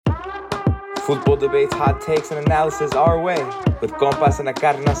Football debates, hot takes, and analysis our way. With compas and a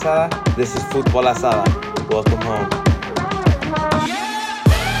carne asada, this is Fútbol Asada. Welcome home.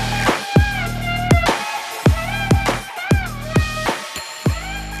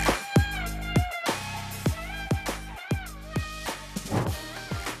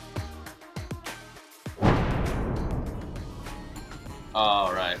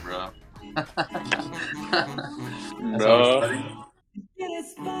 All right, bro. Bro.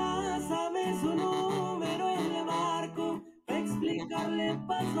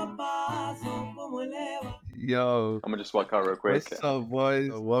 Yo, I'm gonna just walk out real quick. what's up, boys?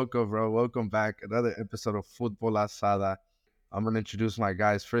 Welcome, bro. Welcome back. Another episode of Fútbol Asada. I'm gonna introduce my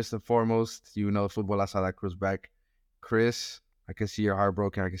guys. First and foremost, you know Fútbol Asada crew's back. Chris, I can see you're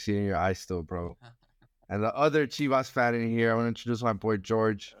heartbroken. I can see it in your eyes still, bro. And the other Chivas fan in here, I want to introduce my boy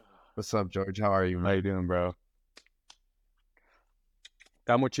George. What's up, George? How are you, How man? you doing, bro?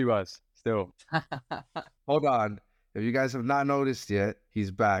 Estamos Chivas, still. Hold on. If you guys have not noticed yet, he's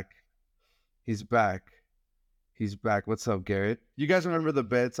back. He's back. He's back. What's up, Garrett? You guys remember the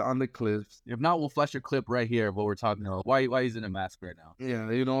bets on the cliffs? If not, we'll flash a clip right here of what we're talking about. Why he's in a mask right now?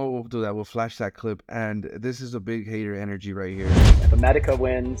 Yeah, you know what? We'll do that. We'll flash that clip. And this is a big hater energy right here. If America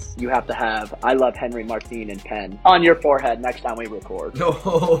wins, you have to have I love Henry Martin and pen on your forehead next time we record.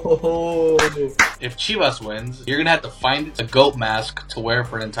 No. If Chivas wins, you're gonna have to find a goat mask to wear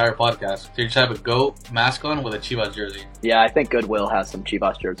for an entire podcast. So you just have a goat mask on with a Chivas jersey. Yeah, I think Goodwill has some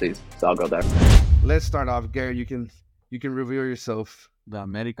Chivas jerseys, so I'll go there. Let's start off, Garrett. You can reveal yourself. The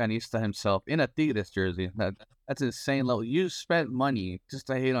Americanista himself in a Tigres jersey. That's insane level. You spent money just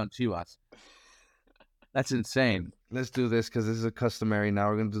to hate on Chivas. That's insane. Let's do this because this is a customary. Now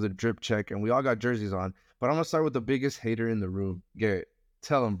we're gonna do the drip check, and we all got jerseys on. But I'm gonna start with the biggest hater in the room, Garrett.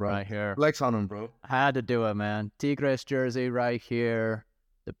 Tell him, bro. Right here. Flex on him, bro. Had to do it, man. Tigres jersey right here.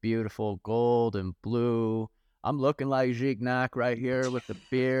 The beautiful gold and blue. I'm looking like Gignac right here with the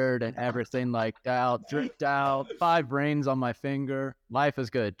beard and everything like that. Dripped out. 5 rings on my finger. Life is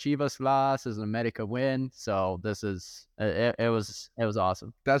good. Chivas loss is an America win. So this is it was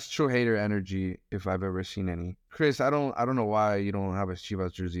awesome. That's true hater energy if I've ever seen any. Chris, I don't know why you don't have a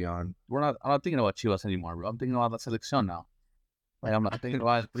Chivas jersey on. I'm not thinking about Chivas anymore, bro. I'm thinking about the selección now. Like I'm not thinking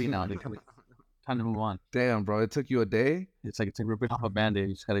about it now. Time to move on. Damn, bro, it took you a day. It's like ripping off a band-aid.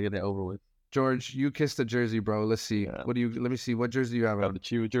 You just gotta get it over with. George, you kissed the jersey, bro. Let's see. Yeah. Let me see. What jersey you have Got on? the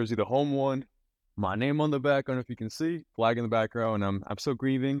Chivas jersey, the home one. My name on the back. I don't know if you can see. Flag in the background. I'm still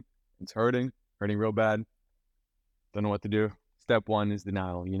grieving. It's hurting real bad. Don't know what to do. Step 1 is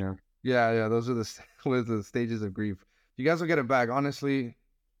denial, you know. Yeah. Those are the stages of grief. You guys will get it back. Honestly,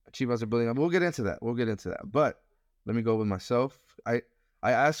 Chivas are building up. We'll get into that. But let me go with myself. I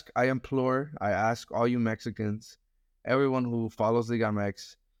ask all you Mexicans, everyone who follows Liga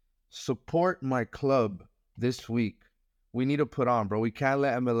MX, support my club this week. We need to put on, bro. We can't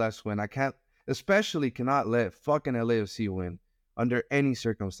let MLS win. Especially cannot let fucking LAFC win under any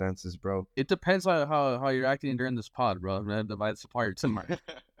circumstances, bro. It depends on how you're acting during this pod, bro. That's part of tomorrow.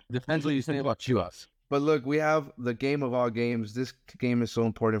 Depends what you say about Chivas. But look, we have the game of all games. This game is so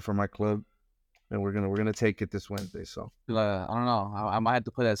important for my club, and we're gonna take it this Wednesday. So I don't know. I might have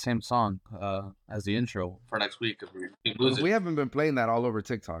to play that same song as the intro for next week if we lose it. we haven't been playing that all over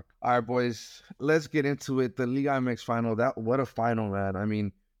TikTok. All right, boys, let's get into it. The Liga MX final. What a final, man. I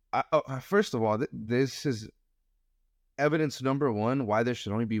mean, first of all, this is evidence number 1 why there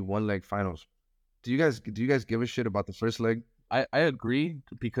should only be 1 leg finals. Do you guys give a shit about the first leg? I agree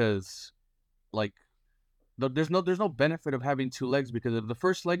because like there's no benefit of having 2 legs because if the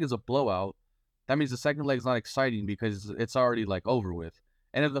first leg is a blowout, that means the second leg is not exciting because it's already like over with.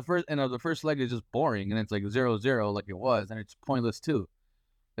 And if the first leg is just boring and it's like 0-0 like it was, then it's pointless too.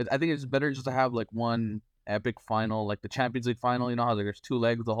 I think it's better just to have like 1 epic final, like the Champions League final. You know how there's 2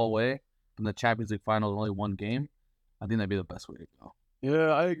 legs the whole way, and the Champions League final is only 1 game. I think that'd be the best way to go. Yeah,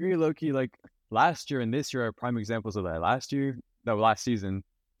 I agree, Loki. Like last year and this year are prime examples of that. Last season,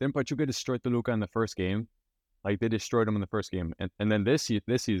 then Pachuca destroyed Toluca in the first game. Like they destroyed them in the first game. And then this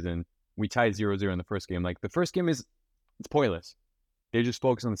season, we tied 0-0 in the first game. Like the first game it's pointless. They just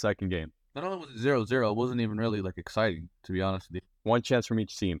focus on the second game. Not only was it 0-0, it wasn't even really like exciting, to be honest with you. 1 chance from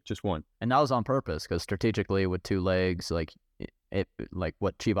each team, just 1. And that was on purpose because strategically with 2 legs, like it like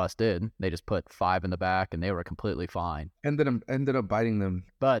what Chivas did, they just put 5 in the back and they were completely fine. Ended up biting them.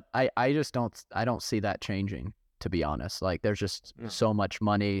 But I just don't see that changing, to be honest. Like there's just so much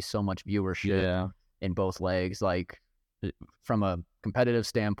money, so much viewership in both legs. Like from a competitive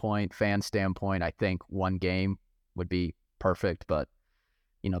standpoint, fan standpoint, I think 1 game would be perfect. But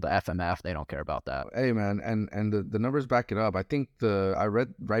the FMF, they don't care about that. Hey man, and the numbers back it up. I think I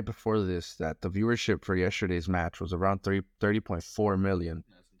read right before this that the viewership for yesterday's match was around 30.4 million.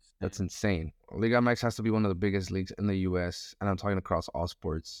 That's insane. Liga MX has to be one of the biggest leagues in the U.S., and I'm talking across all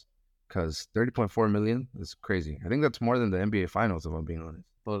sports, because 30.4 million is crazy. I think that's more than the NBA Finals, if I'm being honest.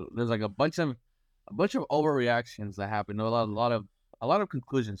 But there's like a bunch of overreactions that happened. A lot of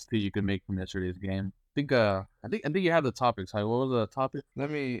conclusions too you can make from yesterday's game. I think you had the topics. What was the topic?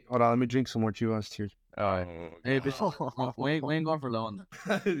 Let me drink some more Chivas tears. Hey, we ain't going for long.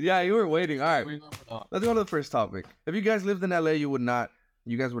 Yeah, you were waiting. All right, We ain't going for long. let's go to the first topic. If you guys lived in LA,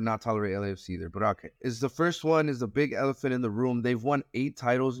 you guys would not tolerate LAFC either. But okay, the first one is the big elephant in the room. They've won 8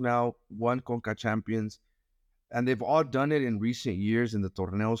 titles now, 1 Conca Champions, and they've all done it in recent years in the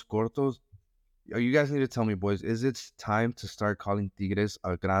torneos cortos. You guys need to tell me, boys, is it time to start calling Tigres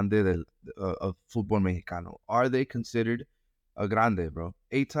a grande of fútbol mexicano? Are they considered a grande, bro?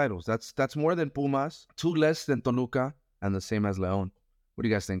 8 titles. That's more than Pumas, 2 less than Toluca, and the same as León. What do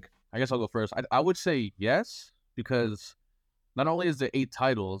you guys think? I guess I'll go first. I would say yes, because not only is there 8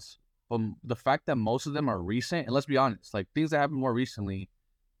 titles, but the fact that most of them are recent, and let's be honest, like things that happened more recently,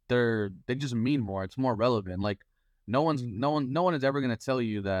 they just mean more. It's more relevant. Like no one is ever gonna tell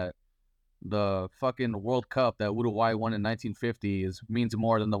you that the fucking World Cup that Uruguay won in 1950 means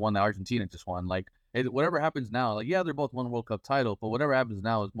more than the one that Argentina just won. Like whatever happens now, like yeah, they're both one World Cup title, but whatever happens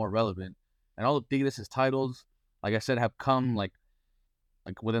now is more relevant. And all of Tigres' titles, like I said, have come like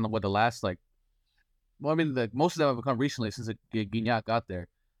within the last like. Well, I mean, most of them have come recently since Gignac got there.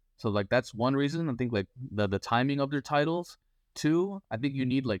 So, like, that's one reason. I think, like, the timing of their titles. 2, I think you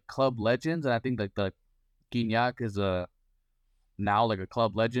need, like, club legends. And I think, like, the Gignac is now, like, a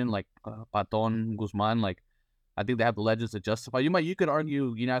club legend, like Paton, Guzman. Like, I think they have the legends to justify. You could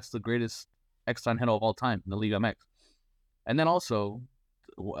argue Gignac's the greatest extranjero of all time in the Liga MX. And then also,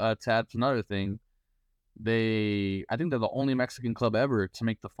 to add to another thing, I think they're the only Mexican club ever to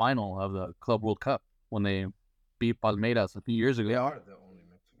make the final of the Club World Cup when they beat Palmeiras a few years ago. They are the only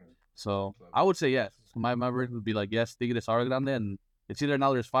Mexican. So I would say yes. My verdict would be like, yes, Tigres are grande, and it's either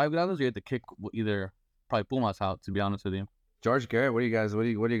now there's 5 grandes or you have to kick either probably Pumas out, to be honest with you. George Garrett, what do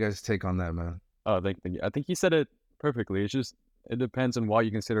you guys take on that, man? Oh, thank you. I think he said it perfectly. It's just, it depends on what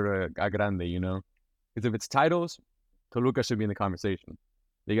you consider a grande, Because if it's titles, Toluca should be in the conversation.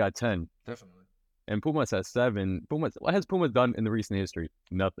 They got 10. Definitely. And Pumas has 7. What has Pumas done in the recent history?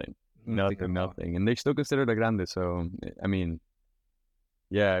 Nothing. And they still consider it a grande. So, I mean,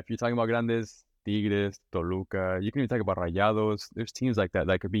 yeah, if you're talking about grandes, Tigres, Toluca, you can even talk about Rayados. There's teams like that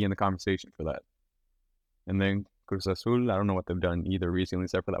could be in the conversation for that. And then Cruz Azul, I don't know what they've done either recently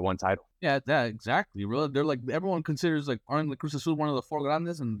except for that 1 title. Yeah, exactly. Really, they're like, everyone considers like, aren't the Cruz Azul one of the 4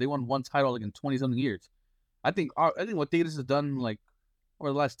 grandes, and they won 1 title like in 20-something years. I think what Tigres has done like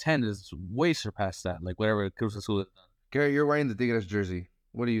over the last 10 is way surpassed that, like whatever Cruz Azul has done. Garrett, you're wearing the Tigres jersey.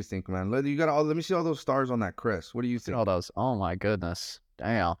 What do you think, man? Let me see all those stars on that crest. What do you think? All those. Oh my goodness.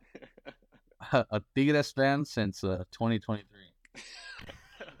 Damn. A Tigres fan since 2023.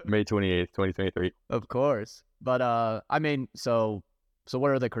 May 28th, 2023. Of course. But I mean, so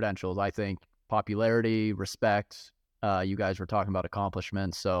what are the credentials? I think popularity, respect. You guys were talking about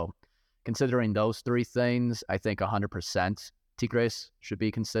accomplishments. So considering those 3 things, I think 100% Tigres should be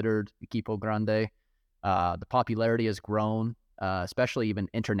considered equipo grande. The popularity has grown, especially even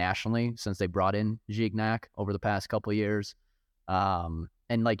internationally since they brought in Gignac over the past couple of years.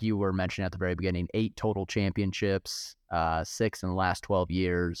 And like you were mentioning at the very beginning, 8 total championships, 6 in the last 12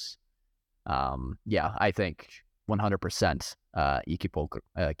 years. Yeah, I think 100%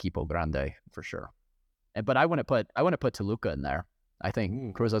 equipo grande for sure. But I want to put Toluca in there. I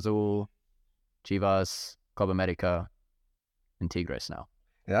think Cruz Azul, Chivas, Club America, and Tigres now.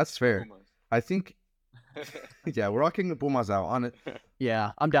 Yeah, that's fair. I think. Yeah, we're all kicking the Pumas out on it.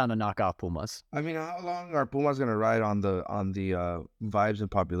 Yeah, I'm down to knock off Pumas. I mean, how long are Pumas gonna ride on the vibes and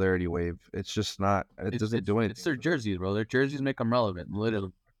popularity wave? It's just not. It doesn't do anything. It's their jerseys, bro. Their jerseys make them relevant,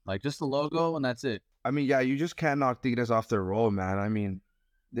 literally. Like just the logo and that's it. I mean, yeah, you just can't knock Tigres off their roll, man. I mean,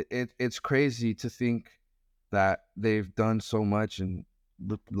 it's crazy to think that they've done so much and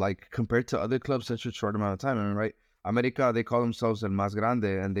like compared to other clubs such a short amount of time. I mean, right? America, they call themselves El Más Grande,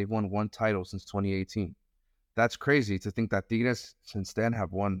 and they've won 1 title since 2018. That's crazy to think that Tigres since then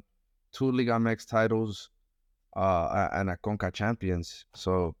have won 2 Liga MX titles and a Conca Champions.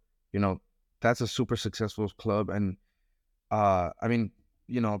 So, that's a super successful club. And, I mean,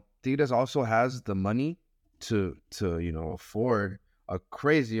 Tigres also has the money to afford a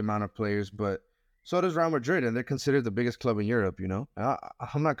crazy amount of players, but so does Real Madrid, and they're considered the biggest club in Europe,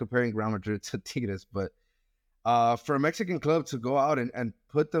 I'm not comparing Real Madrid to Tigres, but For a Mexican club to go out and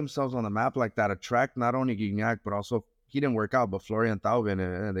put themselves on the map like that, attract not only Gignac, but also, he didn't work out, but Florian Thauvin,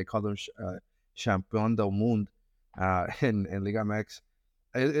 and they call him Champion del Mundo in Liga MX.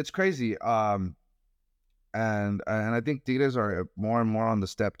 It's crazy. And I think Tigres are more and more on the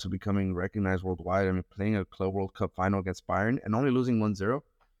step to becoming recognized worldwide. I mean, playing a Club World Cup final against Bayern and only losing 1-0,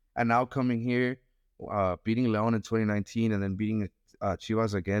 and now coming here, beating León in 2019, and then beating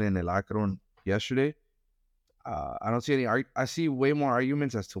Chivas again in El Akron yesterday. I don't see any. I see way more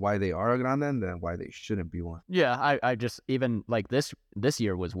arguments as to why they are a grande than why they shouldn't be one. Yeah, I just even like this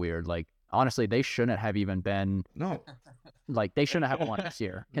year was weird. Like honestly, they shouldn't have even been. No. Like they shouldn't have won this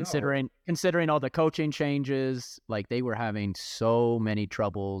year, considering all the coaching changes. Like they were having so many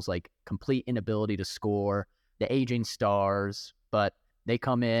troubles, like complete inability to score, the aging stars. But they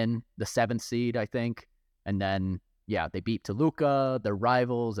come in the 7th seed, I think, and then they beat Toluca, their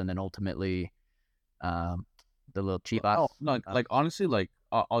rivals, and then ultimately, the little Chivas. Oh no, like honestly, like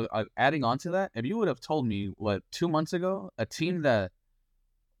adding on to that, if you would have told me 2 months ago, a team that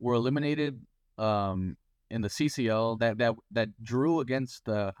were eliminated, in the CCL that drew against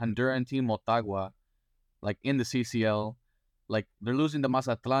the Honduran team Motagua, like in the CCL, like they're losing to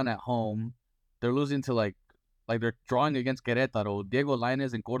Mazatlan at home, they're losing to like they're drawing against Querétaro. Diego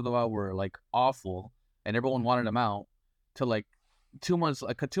Lainez and Córdoba were like awful, and everyone wanted them out. To like 2 months,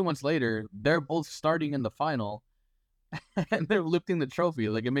 like 2 months later, they're both starting in the final, and they're lifting the trophy.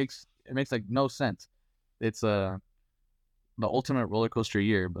 Like it makes like no sense. It's the ultimate roller coaster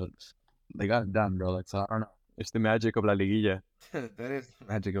year, but they got it done, bro. Like, so, I don't know. It's the magic of La Liguilla. That is the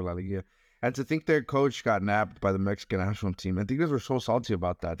magic of La Liga. And to think their coach got nabbed by the Mexican national team, I think they were so salty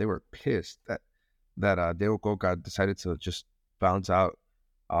about that. They were pissed that Diego Coca decided to just bounce out.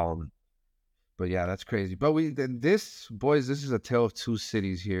 But yeah, that's crazy. But this is a tale of two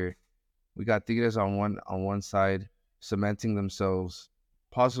cities here. We got Tigres on one side, cementing themselves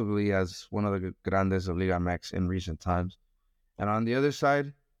possibly as one of the grandes of Liga MX in recent times, and on the other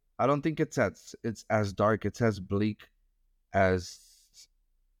side, I don't think it's as dark, it's as bleak as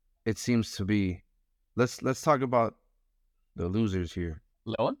it seems to be. Let's talk about the losers here.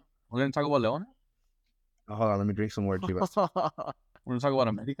 León? We're gonna talk about León? Hold on, let me drink some more Chivas. We're gonna talk about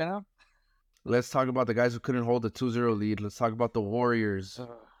America now? Let's talk about the guys who couldn't hold the 2-0 lead. Let's talk about the Warriors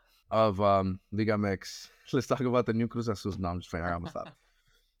of Liga MX. Let's talk about the new Cruz Azul. No, I'm just playing. All right, I'm gonna stop.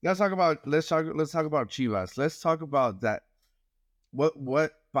 Let's talk about Chivas. Let's talk about that.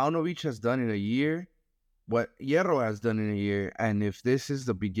 What Paunovic has done in a year, what Hierro has done in a year, and if this is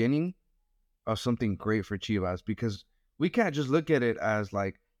the beginning of something great for Chivas, because we can't just look at it as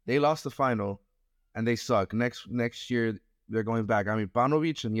like they lost the final and they suck. Next year they're going back. I mean,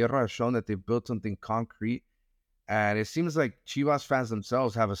 Paunovic and Hierro have shown that they've built something concrete, and it seems like Chivas fans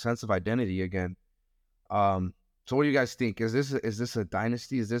themselves have a sense of identity again. So what do you guys think? Is this a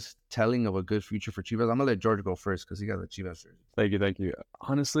dynasty? Is this telling of a good future for Chivas? I'm gonna let George go first because he got the Chivas jersey. Thank you.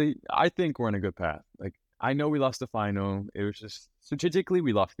 Honestly, I think we're on a good path. Like, I know we lost the final. It was just strategically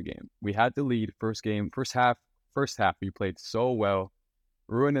we lost the game. We had the lead first half. We played so well,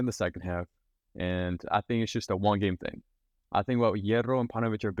 ruined in the second half, and I think it's just a one-game thing. I think what Hierro and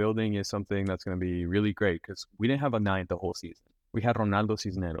Paunovic are building is something that's going to be really great because we didn't have a 9 the whole season. We had Ronaldo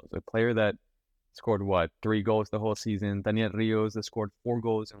Cisneros, a player that scored 3 goals the whole season. Daniel Rios that scored 4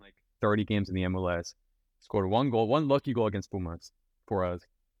 goals in like 30 games in the MLS. Scored 1 goal, 1 lucky goal against Pumas for us.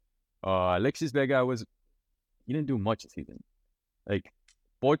 Alexis Vega he didn't do much this season. Like,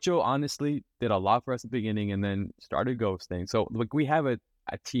 Pocho honestly did a lot for us at the beginning and then started ghosting. So like we have a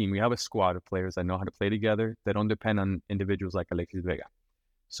team, we have a squad of players that know how to play together. That don't depend on individuals like Alexis Vega.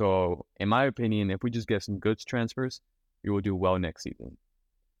 So in my opinion, if we just get some good transfers, we will do well next season.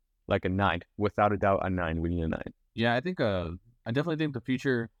 Like a 9, without a doubt, a 9. We need a 9. Yeah, I think I definitely think the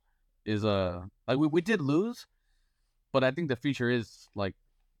future is like we did lose, but I think the future is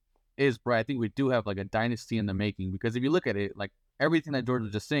bright. I think we do have like a dynasty in the making, because if you look at it, like everything that George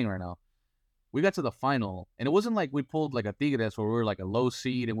was just saying right now, we got to the final and it wasn't like we pulled like a Tigres where we were like a low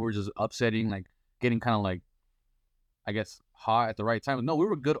seed and we were just upsetting, like getting kind of like, I guess, hot at the right time. No, we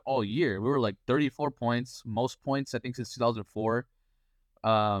were good all year. We were like 34 points, most points I think since 2004.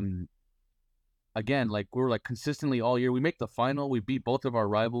 Again, like we were like consistently all year. We make the final. We beat both of our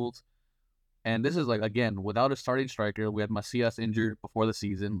rivals, and this is like again without a starting striker. We had Macias injured before the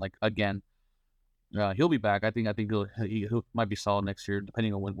season. Like again, he'll be back. I think he might be solid next year,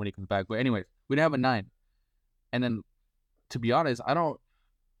 depending on when he comes back. But anyways, we didn't have a 9, and then to be honest,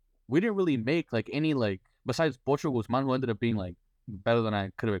 we didn't really make like any like besides Pocho Guzman, who ended up being like better than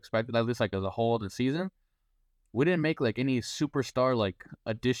I could have expected, at least like as a whole of the season. We didn't make like any superstar like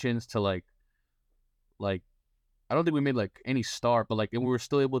additions to like I don't think we made like any star, but like we were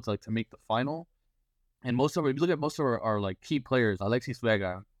still able to make the final. And most of if you look at most of our like key players, Alexis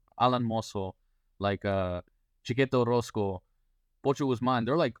Vega, Alan Mosso, like Chiquito Rosco, Pocho Guzman,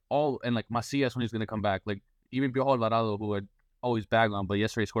 they're like all, and like Macias when he's gonna come back, like even Piojo Alvarado, who had always bagged on, but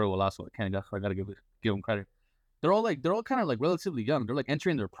yesterday scored a golazo. I gotta give him credit. They're all kind of like relatively young. They're like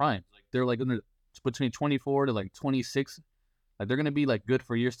entering their primes. Like they're like between 24 to like 26. Like they're gonna be like good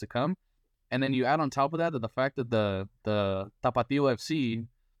for years to come. And then you add on top of that the fact that the Tapatio FC,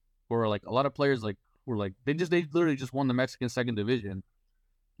 were like a lot of players like were like they literally just won the Mexican second division.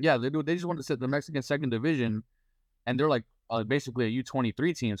 Yeah, they just won the Mexican second division, and they're like basically a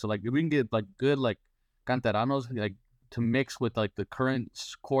U23 team. So like if we can get like good like canteranos like to mix with like the current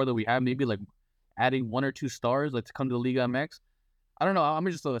core that we have, maybe like adding 1 or 2 stars like to come to the Liga MX. I don't know. I'm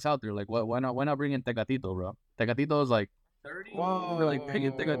just throw this out there. Like why not bring in Tecatito, bro? Tecatito is like 30. We're like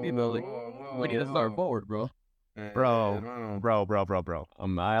bringing Tecatito. Like we need to start forward, bro. Bro.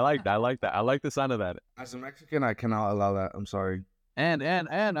 I like that. I like the sound of that. As a Mexican, I cannot allow that. I'm sorry. And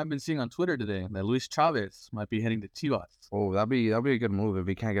I've been seeing on Twitter today that Luis Chavez might be heading to Chivas. Oh, that'd be a good move if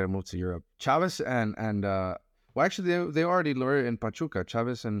we can't get a move to Europe. Chavez and well, actually they already lured in Pachuca.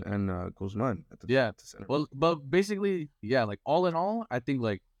 Chavez and Guzman. Yeah. Well, but basically, yeah. Like all in all, I think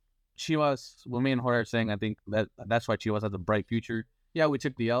like Chivas. Well, me and Jorge are saying I think that's why Chivas has a bright future. Yeah, we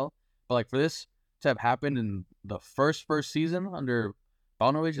took the L, but like for this to have happened in the first season under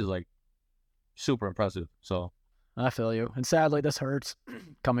Paunovic is like super impressive. So I feel you. And sadly, this hurts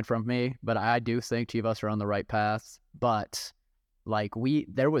coming from me, but I do think Chivas are on the right path. But like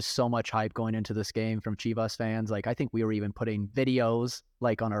there was so much hype going into this game from Chivas fans. Like I think we were even putting videos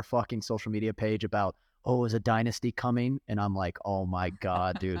like on our fucking social media page about, oh, is a dynasty coming? And I'm like, oh my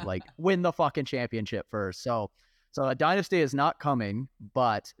God, dude, like win the fucking championship first. So a dynasty is not coming,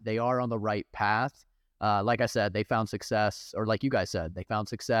 but they are on the right path. Like I said, they found success, or like you guys said, they found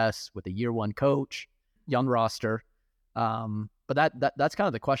success with a year 1 coach, young roster. But that's kind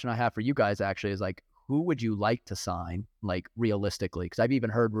of the question I have for you guys actually is like, who would you like to sign, like realistically? Because I've even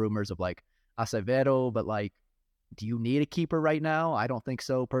heard rumors of like Acevedo, but like, do you need a keeper right now? I don't think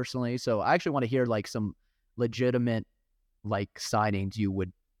so personally. So I actually want to hear like some legitimate like signings you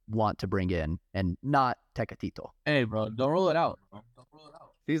would want to bring in and not Tecatito. Hey, bro, don't rule it out.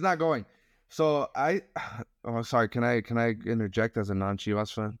 He's not going. So oh, sorry. Can I interject as a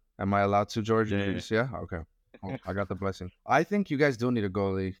non-Chivas fan? Am I allowed to, George? Yeah? Okay. Oh, I got the blessing. I think you guys do need a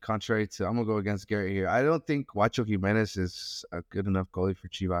goalie. Contrary to, I'm going to go against Garrett here. I don't think Huacho Jimenez is a good enough goalie for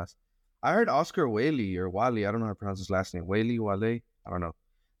Chivas. I heard Oscar Whaley or Wally. I don't know how to pronounce his last name. Wale? I don't know.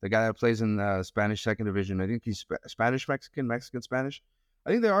 The guy that plays in Spanish second division. I think he's Spanish-Mexican, Mexican-Spanish. I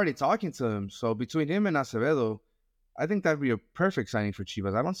think they're already talking to him. So between him and Acevedo, I think that'd be a perfect signing for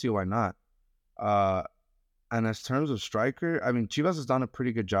Chivas. I don't see why not. And as terms of striker, I mean, Chivas has done a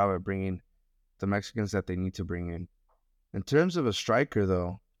pretty good job at bringing the Mexicans that they need to bring in. In terms of a striker,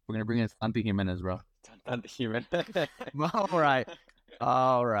 though, we're gonna bring in Santi Jimenez, bro. Santi Jimenez.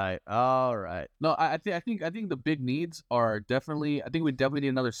 All right. No, I think the big needs are definitely. I think we definitely need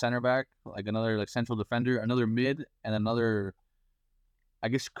another center back, like another like central defender, another mid, and another, I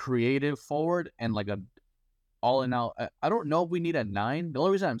guess, creative forward, and like a all in out. I don't know if we need a 9. The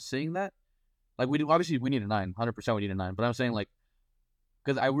only reason I'm saying that, like we need a 9, 100% we need a 9. But I'm saying like,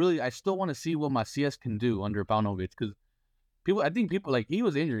 because I still want to see what Macias can do under Paunovic, because I think people like he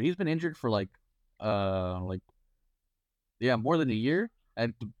was injured. He's been injured for like more than a year,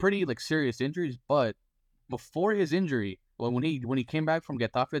 and pretty like serious injuries. But before his injury, when he came back from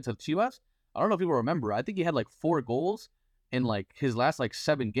Getafe to Chivas, I don't know if people remember. I think he had like 4 goals in like his last like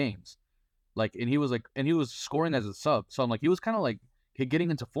 7 games, like and he was scoring as a sub. So I'm like he was kind of like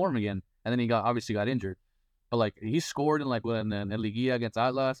getting into form again, and then he obviously got injured. But like he scored in like when Liguilla against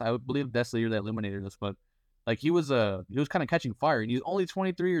Atlas. I believe that's the year they eliminated us. But like he was kind of catching fire, and he's only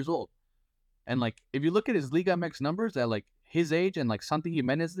 23 years old. And like if you look at his Liga MX numbers at like his age and like Santi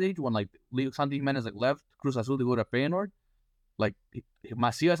Jimenez's age, when like Santi Jimenez like left Cruz Azul to go to Feyenoord, like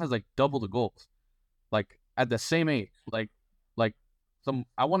Macias has like double the goals, like at the same age. Like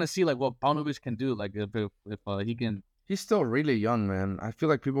I want to see like what Paunovic can do. Like if he can. He's still really young, man. I feel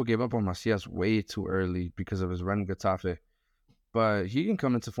like people gave up on Macias way too early because of his run in Getafe. But he can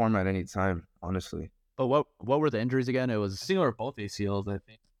come into form at any time, honestly. But what were the injuries again? It was... I think they were both ACLs, I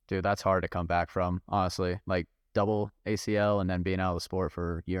think. Dude, that's hard to come back from, honestly. Like, double ACL and then being out of the sport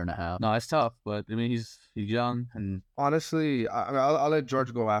for a year and a half. No, it's tough, but, I mean, he's young. And honestly, I'll let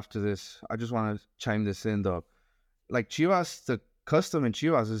George go after this. I just want to chime this in, though. Like, Chivas, the custom in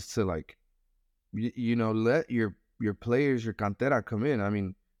Chivas is to, like, let your players, your cantera come in. I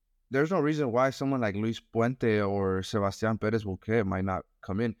mean, there's no reason why someone like Luis Puente or Sebastián Pérez Buquet might not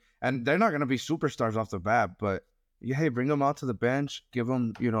come in. And they're not going to be superstars off the bat, but hey, bring them out to the bench, give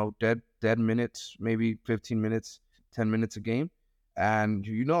them, dead minutes, maybe 15 minutes, 10 minutes a game. And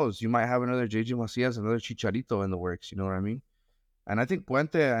who knows, you might have another JJ Macias, another Chicharito in the works, you know what I mean? And I think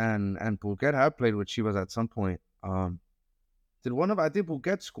Puente and Pulquet have played with Chivas at some point. I think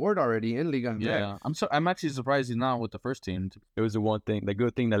Pulquet scored already in Liga MX. Yeah, I'm actually surprised he's not with the first team. It was the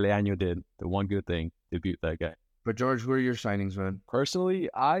good thing that Leaño did. The one good thing, debut that guy. But George, who are your signings, man? Personally,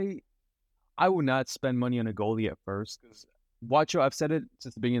 I would not spend money on a goalie at first. Because Wacho, I've said it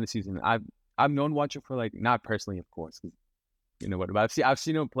since the beginning of the season. I've known Wacho for not personally, of course, 'cause you know what. But I've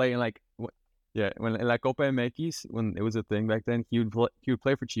seen him play in when in La Copa MX, when it was a thing back then, he would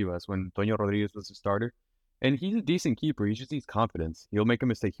play for Chivas when Toño Rodriguez was the starter. And he's a decent keeper. He just needs confidence. He'll make a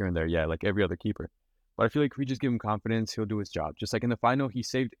mistake here and there, yeah, like every other keeper. But I feel like if we just give him confidence, he'll do his job. Just like in the final, he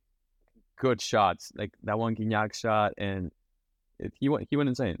saved good shots, like that one Guignac shot, and he went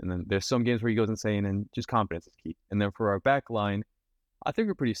insane. And then there's some games where he goes insane, and just confidence is key. And then for our back line, I think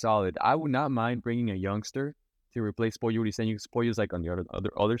we're pretty solid. I would not mind bringing a youngster to replace Pollo Briseño. Pollo's like on the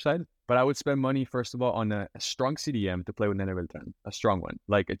other side. But I would spend money, first of all, on a strong CDM to play with Nene Beltran, a strong one,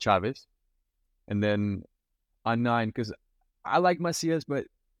 like a Chavez. And then on 9, because I like Macias, but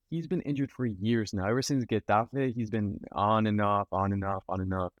he's been injured for years now. Ever since Getafe, he's been on and off. And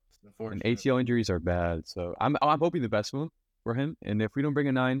ACL injuries are bad. So I'm hoping the best for him. And if we don't bring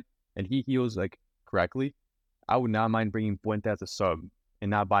a 9 and he heals correctly, I would not mind bringing Puente as a sub and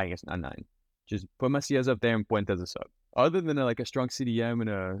not buying a 9. Just put Macias up there and Puente as a sub. Other than a strong CDM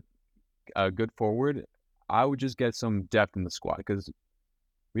and a good forward, I would just get some depth in the squad because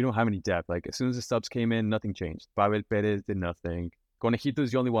we don't have any depth. As soon as the subs came in, nothing changed. Pavel Perez did nothing. Conejito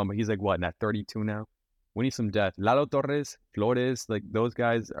is the only one, but he's at 32 now? We need some depth. Lalo Torres, Flores, those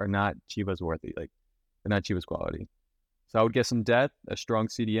guys are not Chivas worthy. They're not Chivas quality. So I would get some depth, a strong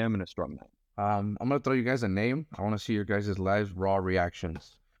CDM, and a strong 9. I'm going to throw you guys a name. I want to see your guys' live raw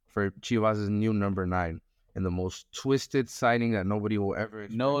reactions for Chivas' new number 9 and the most twisted signing that nobody will ever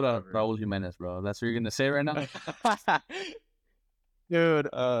expect. No, Raul Jimenez, bro. That's what you're going to say right now? Dude,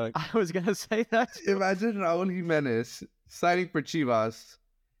 I was going to say that. Imagine Raul Jimenez signing for Chivas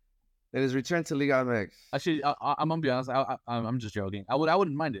and his return to Liga MX. Actually, I'm going to be honest. I'm just joking. I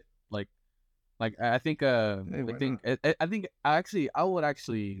wouldn't mind it. I think I would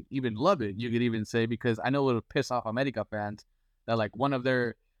actually even love it. You could even say, because I know it'll piss off America fans that one of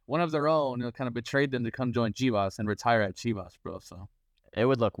their own kind of betrayed them to come join Chivas and retire at Chivas, bro. So it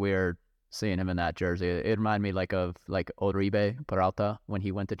would look weird seeing him in that jersey. It reminded me of Uribe Peralta when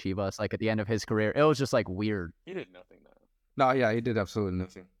he went to Chivas. At the end of his career, it was just weird. He did nothing though. No, yeah, he did absolutely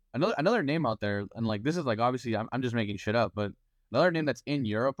nothing. Another name out there, and this is obviously I'm just making shit up, but another name that's in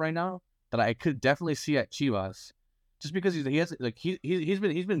Europe right now that I could definitely see at Chivas, just because he's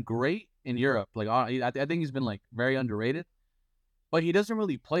been great in Europe. I think he's been very underrated, but he doesn't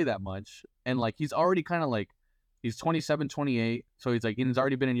really play that much, and he's already kind of he's 27, 28, so he's he's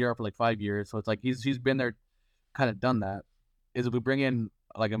already been in Europe for 5 years, so it's he's been there, kind of done that. Is if we bring in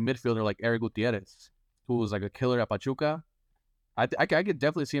a midfielder like Eric Gutierrez, who was a killer at Pachuca, I could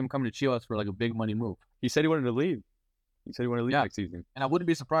definitely see him coming to Chivas for a big money move. He said he wanted to leave. Next season. And I wouldn't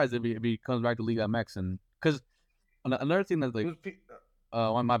be surprised if he comes back to Liga MX. And because another thing that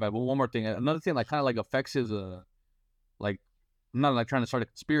my bad. One more thing. Another thing kind of affects his I'm not trying to start a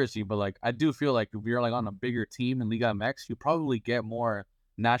conspiracy, but I do feel if you're on a bigger team in Liga MX, you probably get more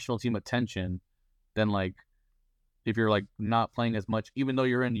national team attention than if you're not playing as much, even though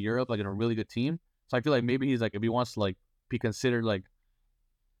you're in Europe in a really good team. So I feel maybe he's if he wants to be considered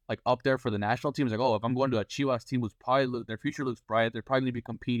up there for the national team, if I'm going to a Chivas team who's probably their future looks bright, they're probably going to be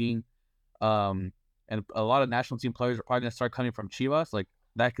competing, and a lot of national team players are probably going to start coming from Chivas.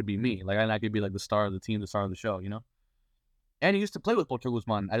 That could be me. And I could be the star of the team, the star of the show, And he used to play with Pocho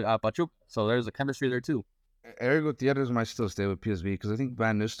Guzman at Pachuca, so there's a chemistry there too. Eric Gutierrez might still stay with PSV because I think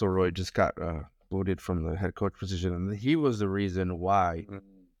Van Nistelrooy just got booted from the head coach position, and he was the reason why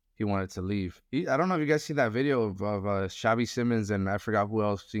he wanted to leave. I don't know if you guys see that video of Xavi Simmons and I forgot who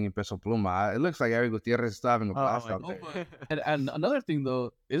else singing Peso Pluma. It looks like Eric Gutierrez is still having a blast out there. And another thing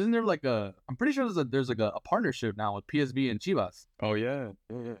though, isn't there I'm pretty sure there's a partnership now with PSV and Chivas. Oh yeah.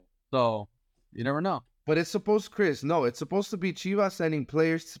 So you never know. But it's supposed to be Chivas sending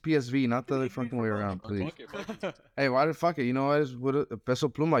players to PSV, not the other fucking way around, please. Hey, why the fuck it? You know what? Peso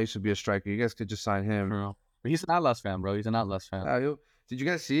Pluma used to be a striker. You guys could just sign him. But he's an Atlas fan, bro. He's an Atlas fan. Did you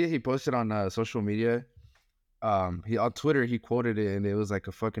guys see it? He posted on social media. He on Twitter he quoted it, and it was a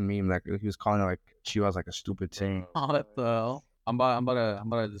fucking meme. He was calling Chivas a stupid team. Oh, what the hell? I'm about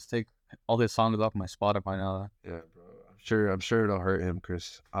to just take all his songs off my Spotify now. Yeah, bro. I'm sure it'll hurt him,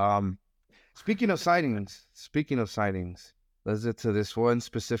 Chris. Speaking of sightings, let's get to this one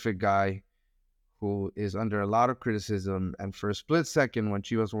specific guy who is under a lot of criticism. And for a split second, when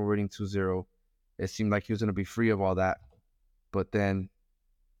Chivas were winning 2-0, it seemed like he was going to be free of all that. But then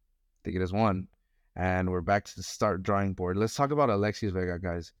Tigres won, and we're back to the start drawing board. Let's talk about Alexis Vega,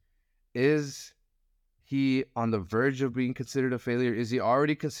 guys. Is he on the verge of being considered a failure? Is he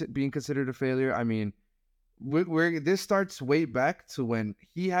already being considered a failure? I mean, this starts way back to when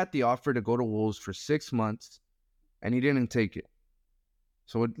he had the offer to go to Wolves for 6 months, and he didn't take it.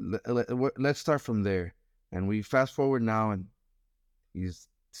 So let's start from there. And we fast forward now, and he's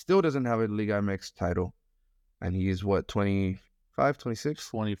still doesn't have a Liga MX title. And he's what, 25, 26?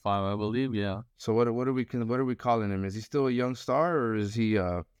 25, I believe, yeah. So what are we calling him? Is he still a young star, or is he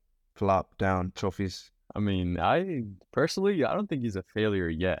flop down trophies? I mean, I don't think he's a failure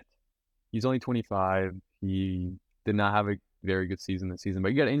yet. He's only 25. He did not have a very good season this season, but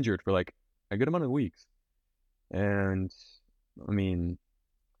he got injured for like a good amount of weeks. And I mean,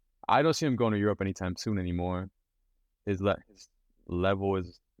 I don't see him going to Europe anytime soon anymore. His level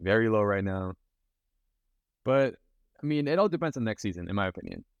is very low right now. But I mean, it all depends on next season, in my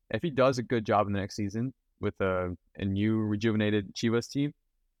opinion. If he does a good job in the next season with a new rejuvenated Chivas team,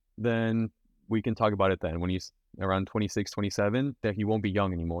 then we can talk about it then. When he's around 26, 27, that he won't be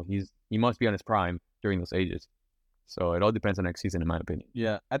young anymore. He must be on his prime during those ages. So it all depends on next season, in my opinion.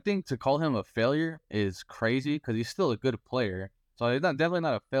 Yeah, I think to call him a failure is crazy because he's still a good player. So he's definitely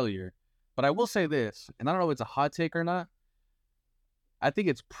not a failure. But I will say this, and I don't know if it's a hot take or not. I think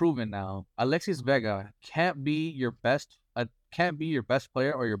it's proven now. Alexis Vega can't be your best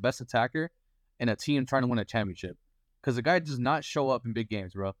player or your best attacker in a team trying to win a championship, because the guy does not show up in big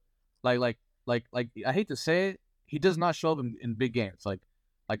games, bro. Like I hate to say it, he does not show up in big games. Like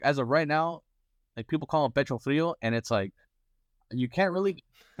as of right now, like people call him Petro Frio, and it's like you can't really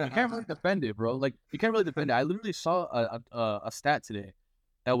defend it, bro. Like you can't really defend it. I literally saw a stat today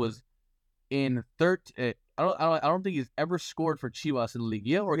that was in I don't think he's ever scored for Chivas in the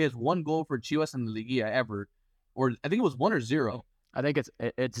Liga, or he has one goal for Chivas in the Liga ever, or I think it was 1 or 0. I think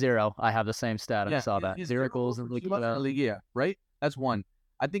it's 0. I have the same stat. I saw that. 0 goals in the Liga, right? That's one.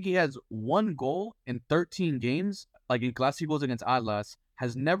 I think he has 1 goal in 13 games, like in Clásicos against Atlas.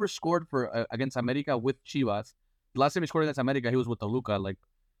 Has never scored for against America with Chivas. The last time he scored against America, he was with Toluca, like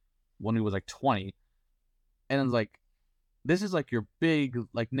when he was like 20. And it's like, this is like your big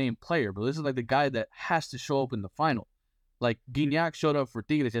like name player, but this is like the guy that has to show up in the final. Like Guignac showed up for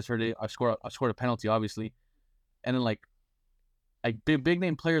Tigres yesterday. I scored a penalty, obviously, and then like big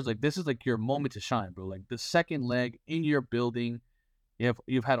name players, like this is like your moment to shine, bro. Like the second leg in your building,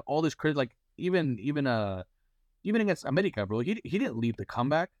 you've had all this credit. Like even against America, bro, he didn't lead the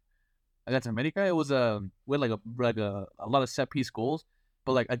comeback against America. It was with like a lot of set piece goals,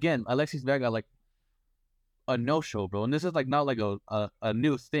 but like again, Alexis Vega like a no-show, bro. And this is like not like a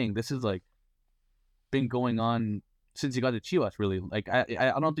new thing. This is like been going on since he got to Chivas, really. Like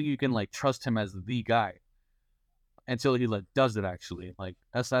I don't think you can like trust him as the guy until he like does it actually. Like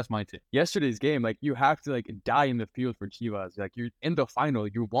that's my take. Yesterday's game, like you have to like die in the field for Chivas. Like you're in the final,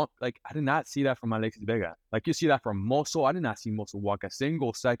 you want like I did not see that from Alexis Vega. Like you see that from Mozo. I did not see Mozo walk a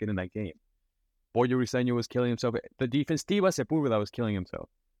single second in that game. Boyo Briseño was killing himself. The defense, Tiva Sepúlveda was killing himself.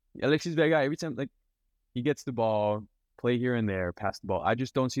 Alexis Vega, every time like he gets the ball, play here and there, pass the ball. I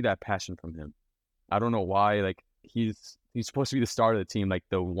just don't see that passion from him. I don't know why. Like he's supposed to be the star of the team, like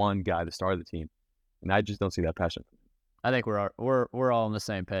the one guy, the star of the team, and I just don't see that passion from him. I think we're all on the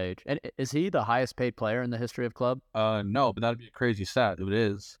same page. And is he the highest paid player in the history of club? No, but that'd be a crazy stat if it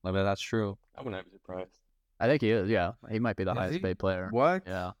is. I mean, that's true. I wouldn't be surprised. I think he is. Yeah, he might be the highest paid player. What?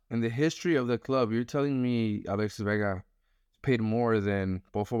 Yeah. In the history of the club, you're telling me Alexis Vega paid more than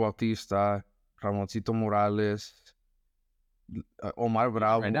Bofo Bautista, Ramoncito Morales, Omar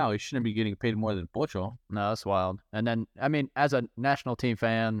Bravo. Right now, he shouldn't be getting paid more than Pocho. No, that's wild. And then, I mean, as a national team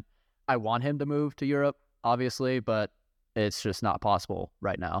fan, I want him to move to Europe, obviously, but it's just not possible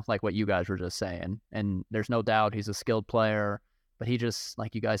right now, like what you guys were just saying. And there's no doubt he's a skilled player, but he just,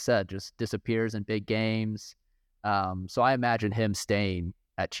 like you guys said, just disappears in big games. So I imagine him staying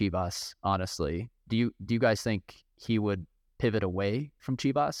at Chivas, honestly. Do you guys think he would pivot away from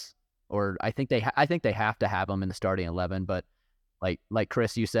Chivas? Or I think they have to have him in the starting 11, but like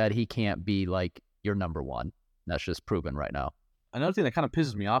Chris, you said, he can't be like your number one. That's just proven right now. Another thing that kind of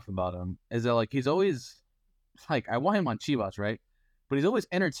pisses me off about him is that like he's always like, I want him on Chivas, right? But he's always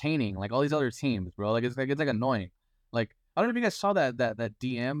entertaining like all these other teams, bro. Like it's like annoying. Like I don't know if you guys saw that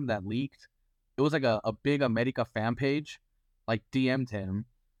DM that leaked. It was like a big America fan page like DM'd him,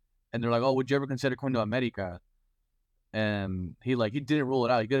 and they're like, "Oh, would you ever consider coming to America?" And he didn't rule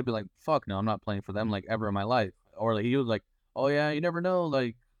it out. He could have been like, "Fuck no, I'm not playing for them like ever in my life." Or like he was like, "Oh yeah, you never know,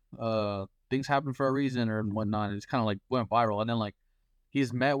 like things happen for a reason or whatnot." And it's kind of like went viral, and then like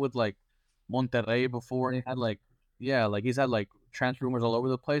he's met with like Monterrey before, and he had he's had like transfer rumors all over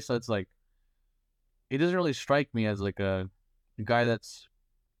the place. So it's like he doesn't really strike me as like a guy that's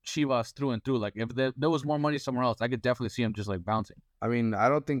Chivas through and through. Like if there was more money somewhere else, I could definitely see him just like bouncing. I mean, I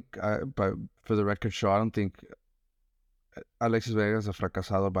don't think, but for the record show, I don't think Alexis Vega is a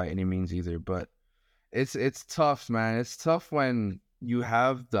fracasado by any means either. But it's tough, man. It's tough when you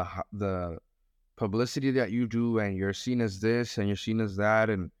have the publicity that you do, and you're seen as this and you're seen as that,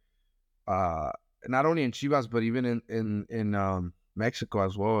 and not only in Chivas but even in Mexico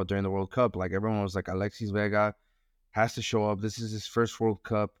as well during the World Cup. Like everyone was like, Alexis Vega has to show up. This is his first World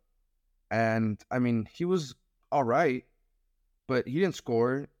Cup, and I mean, he was all right, but he didn't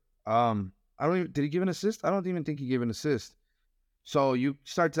score. Did he give an assist? I don't even think he gave an assist. So you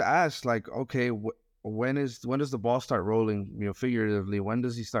start to ask, like, okay, when does the ball start rolling? You know, figuratively, when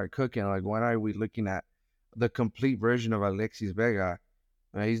does he start cooking? Like, when are we looking at the complete version of Alexis Vega?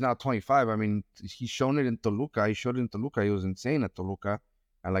 He's now 25. I mean, he's shown it in Toluca. He showed it in Toluca. He was insane at Toluca.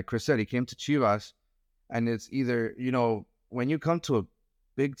 And like Chris said, he came to Chivas, and it's either, when you come to a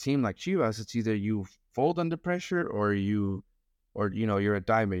big team like Chivas, it's either you fold under pressure or you're a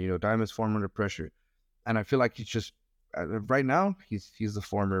diamond. Diamonds form under pressure. And I feel like he's just, right now, he's the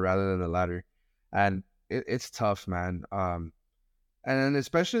former rather than the latter. And it's tough, man. And then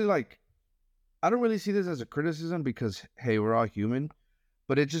especially, like, I don't really see this as a criticism because, hey, we're all human.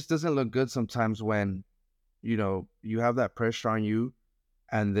 But it just doesn't look good sometimes when, you have that pressure on you.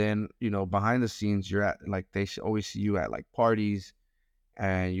 And then, behind the scenes, you're at, like, they always see you at, like, parties.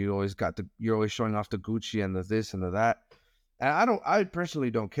 And you're always showing off the Gucci and the this and the that. And I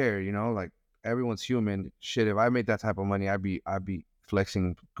personally don't care, like, everyone's human. Shit, if I made that type of money, I'd be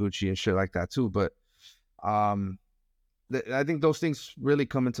flexing Gucci and shit like that too. But I think those things really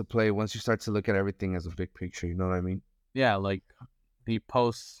come into play once you start to look at everything as a big picture. You know what I mean? Yeah, like he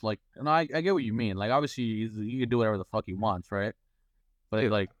posts like, and I get what you mean. Like obviously he can do whatever the fuck he wants, right? But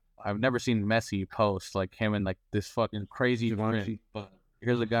like I've never seen Messi post like him in like this fucking crazy print. But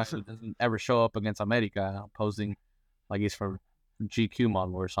here's a guy who doesn't ever show up against America posting like he's from GQ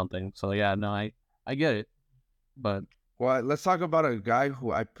model or something. So yeah, no, I get it. But well, let's talk about a guy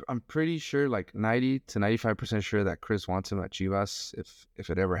who I'm pretty sure, like 90 to 95% sure that Chris wants him at Chivas if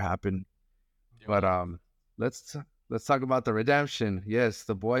it ever happened. But let's talk about the redemption. Yes,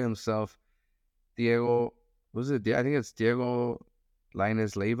 the boy himself, Diego. Was it? I think it's Diego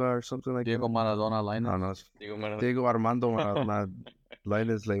Lainez Leiva or something like Diego that. Maradona Lainez. No, Diego Armando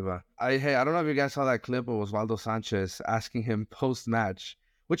Lainez Leiva. I don't know if you guys saw that clip of Osvaldo Sanchez asking him post-match,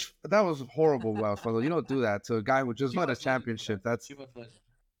 which that was horrible, Osvaldo. You don't do that to a guy who just won a championship. That's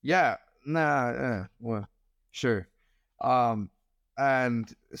well, sure.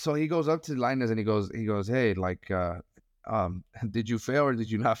 And so he goes up to Lainez and he goes, hey, like, did you fail or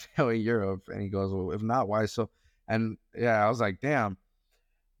did you not fail in Europe? And he goes, well, if not, why so? And yeah, I was like, damn.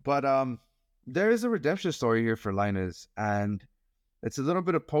 But there is a redemption story here for Lainez, and it's a little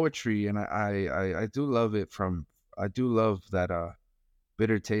bit of poetry, and I do love it. I do love that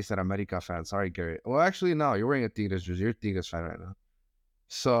bitter taste that America fans. Sorry, Garrett. Well, actually, no, you're wearing a Tigres jersey. You're a Tigres fan right now.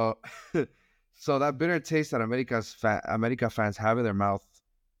 So, so that bitter taste that America fans have in their mouth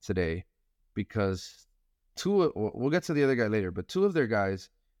today, because we'll get to the other guy later, but two of their guys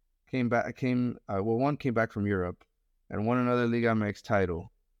one came back from Europe and won another Liga MX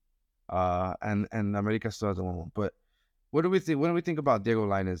title, and America still hasn't won one. But what do we think? What do we think about Diego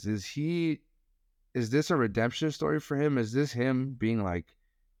Lainez? Is this a redemption story for him? Is this him being like,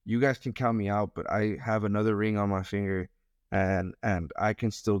 you guys can count me out, but I have another ring on my finger, and I can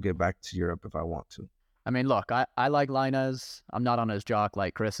still get back to Europe if I want to? I mean, look, I like Lainez. I'm not on his jock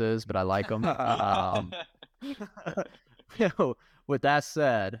like Chris is, but I like him. With that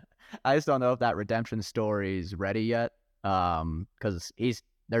said, I just don't know if that redemption story is ready yet. Because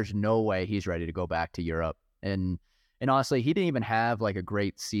there's no way he's ready to go back to Europe. And honestly, he didn't even have like a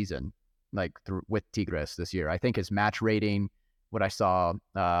great season like with Tigres this year. I think his match rating, what I saw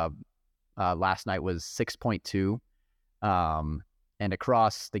last night, was 6.2. And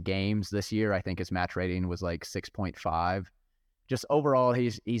across the games this year, I think his match rating was like 6.5. Just overall,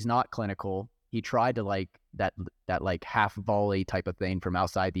 he's not clinical. He tried to like that like half volley type of thing from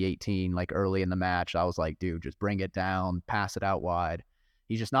outside the 18, like early in the match. I was like, dude, just bring it down, pass it out wide.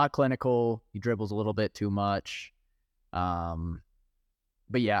 He's just not clinical. He dribbles a little bit too much.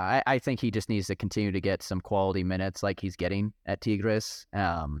 but yeah, I think he just needs to continue to get some quality minutes like he's getting at Tigres.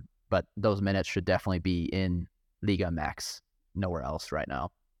 But those minutes should definitely be in Liga MX, nowhere else right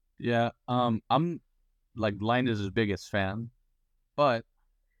now. Yeah, I'm like Linus' biggest fan, but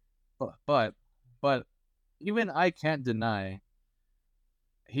but even I can't deny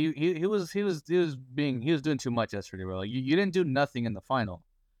he was doing too much yesterday, bro. Like, you didn't do nothing in the final,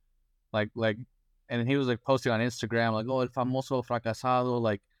 like, and he was like posting on Instagram like, oh, el famoso fracasado,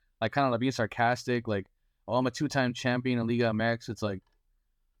 like kind of like being sarcastic, like, oh, I'm a 2-time champion in Liga MX. It's like,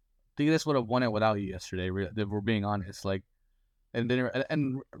 Tigres would have won it without you yesterday. If we're being honest, like,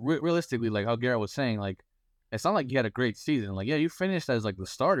 realistically, like how Garrett was saying, like, it's not like you had a great season. Like, yeah, you finished as like the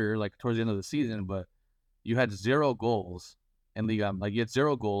starter, like towards the end of the season, but you had 0 goals in Liga. Like, you had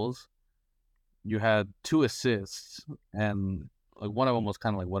 0 goals. You had 2 assists, and like one of them was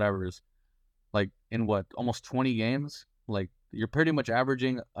kind of like whatever's, like, in what, almost 20 games. Like, you're pretty much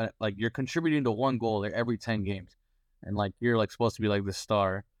averaging, like, you're contributing to 1 goal like every 10 games, and like you're like supposed to be like the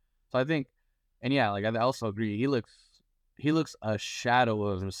star. So I think, and yeah, like I also agree, he looks a shadow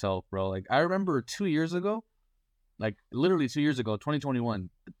of himself, bro. Like, I remember 2 years ago, like literally 2 years ago, 2021,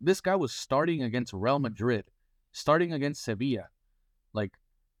 this guy was starting against Real Madrid, starting against Sevilla, like,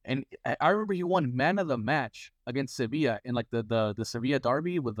 and I remember he won man of the match against Sevilla in like the Sevilla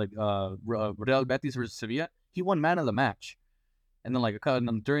derby with like Real Betis versus Sevilla. He won man of the match, and then like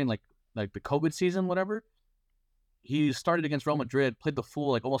during like the COVID season, whatever, he started against Real Madrid, played the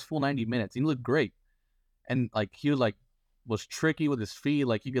full, like, almost full 90 minutes. He looked great, and like he like was tricky with his feet.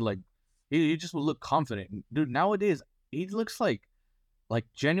 Like, he could like he just would look confident. Dude, nowadays he looks like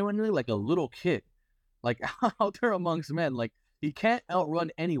genuinely like a little kid, like out there amongst men. Like, he can't outrun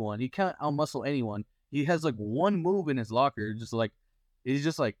anyone. He can't outmuscle anyone. He has like one move in his locker, just like he's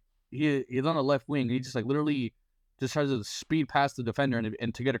just like he's on the left wing. He just like literally just tries to speed past the defender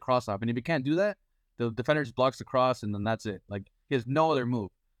and to get a cross off. And if he can't do that, the defender just blocks the cross, and then that's it. Like, he has no other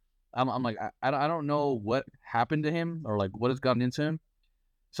move. I'm like, I don't know what happened to him, or like what has gotten into him.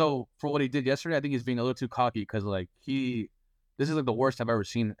 So for what he did yesterday, I think he's being a little too cocky, because like this is like the worst I've ever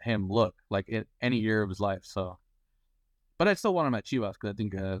seen him look, like, in any year of his life. So, but I still want him at Chivas, because I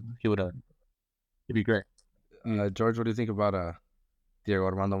think he'd be great. George, what do you think about Diego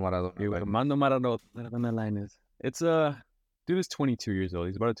Armando Maradona? Diego Armando Maradona Linus. It's dude is 22 years old.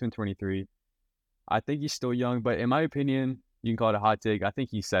 He's about to turn 23. I think he's still young, but in my opinion, you can call it a hot take, I think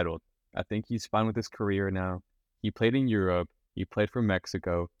he's settled. I think he's fine with his career now. He played in Europe. He played for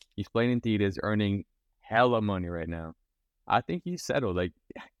Mexico. He's playing in Tigres, earning hella money right now. I think he's settled. Like,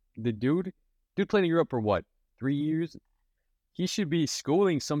 the dude played in Europe for what, 3 years? He should be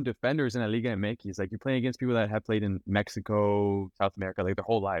schooling some defenders in La Liga MX. Like, you're playing against people that have played in Mexico, South America, like their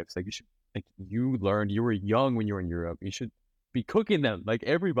whole lives. Like, you learned, you were young when you were in Europe. You should be cooking them like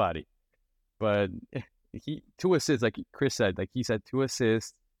everybody. But 2 assists, like Chris said, like he said, 2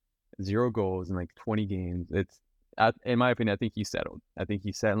 assists, 0 goals in like 20 games. It's, in my opinion, I think he's settled. I think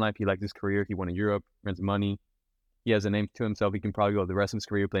he's set in life. He liked his career. He won in Europe, earns money. He has a name to himself. He can probably go the rest of his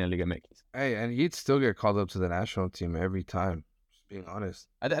career playing Liga MX. Hey, and he'd still get called up to the national team every time. Just being honest.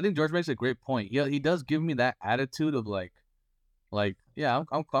 I think George makes a great point. Yeah, he does give me that attitude of like, yeah,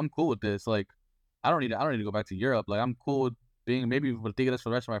 I'm cool with this. Like, I don't need to go back to Europe. Like, I'm cool with being maybe with Tigres for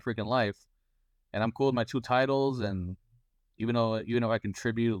the rest of my freaking life, and I'm cool with my 2 titles. And even though I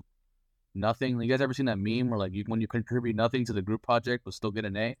contribute nothing, you guys ever seen that meme where like when you contribute nothing to the group project but still get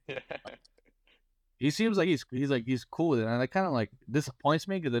an A? He seems like he's cool with it, and that kind of like disappoints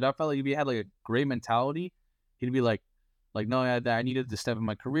me, because I felt like if he had like a great mentality, he'd be like no, I needed to step in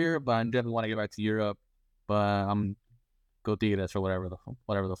my career, but I definitely want to get back to Europe, but I'm go Tigres or whatever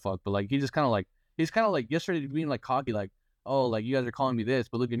the fuck. But like he's kind of like yesterday being like cocky, like, oh, like, you guys are calling me this,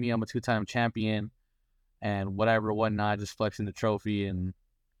 but look at me, I'm a 2-time champion and whatnot, just flexing the trophy. And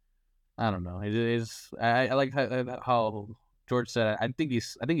I don't know. It is. I like how George said. I think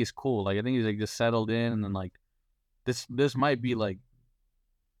he's cool. Like, I think he's like just settled in, and then like this might be like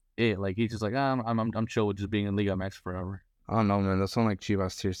it. Like, he's just like, I'm chill with just being in Liga MX forever. I don't know, man. That sounds like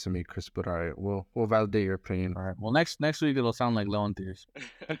Chivas tears to me, Chris. But all right, we'll validate your opinion. All right. Well, next week it'll sound like Leon tears.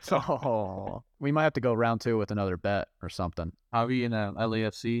 So we might have to go round 2 with another bet or something. Javi in a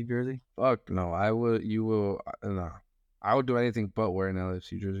LAFC jersey? Fuck no. I would. You will. No. I would do anything but wear an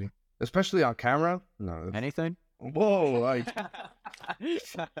LFC jersey, especially on camera. No. Anything? Whoa! Like,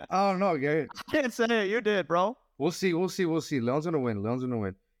 I don't know, Gary. I can't say it. You did, bro. We'll see. Leon's gonna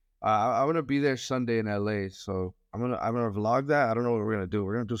win. I'm gonna be there Sunday in LA, so I'm gonna vlog that. I don't know what we're gonna do.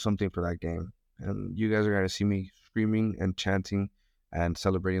 We're gonna do something for that game, and you guys are gonna see me screaming and chanting and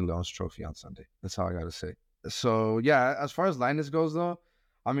celebrating Leon's trophy on Sunday. That's all I gotta say. So yeah, as far as Linus goes though,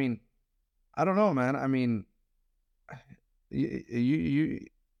 I mean, I don't know, man. I mean, he's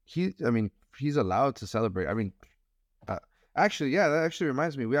allowed to celebrate. I mean, actually, yeah, that actually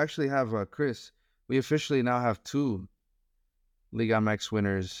reminds me. We actually have Chris. We officially now have 2 Liga MX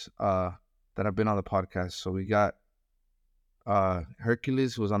winners that have been on the podcast. So we got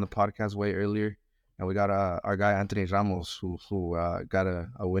Hercules, who was on the podcast way earlier, and we got our guy Anthony Ramos, who got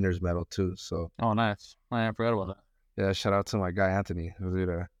a winner's medal too. So Oh, nice. I forgot about that. yeah, shout out to my guy Anthony.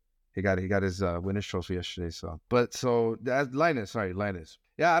 He got his winner's trophy yesterday. So that's Linus. Sorry, Linus.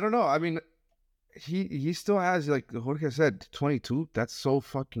 Yeah, I don't know. I mean, he still has, like Jorge said, 22. That's so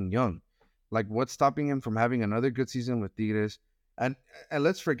fucking young. Like, what's stopping him from having another good season with Tigres? And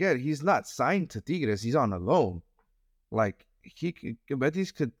let's forget, he's not signed to Tigres. He's on a loan. Like,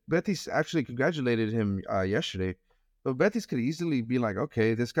 Betis actually congratulated him yesterday. But Betis could easily be like,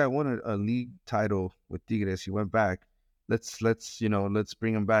 okay, this guy won a league title with Tigres. He went back. Let's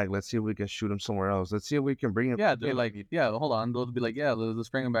bring him back. Let's see if we can shoot him somewhere else. Let's see if we can bring him. Yeah, they're like, yeah, hold on. They'll be like, yeah, let's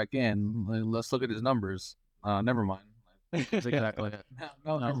bring him back in. Let's look at his numbers. Never mind. That's exactly it.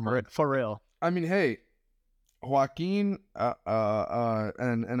 No, never mind. For real. I mean, hey, Joaquin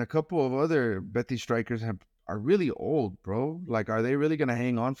and a couple of other Betis strikers are really old, bro. Like, are they really gonna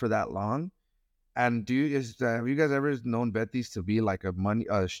hang on for that long? And have you guys ever known Betis to be like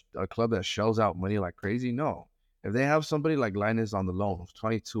a club that shells out money like crazy? No. If they have somebody like Linus on the loan who's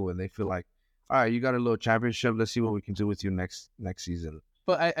 22 and they feel like, all right, you got a little championship, let's see what we can do with you next season.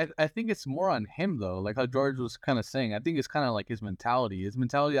 But I think it's more on him though, like how George was kind of saying. I think it's kind of like his mentality.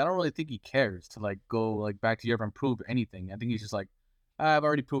 I don't really think he cares to like go like back to Europe and prove anything. I think he's just like, I've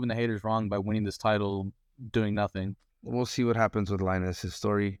already proven the haters wrong by winning this title, doing nothing. We'll see what happens with Linus. His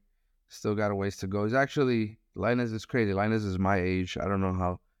story still got a ways to go. Linus is crazy. Linus is my age. I don't know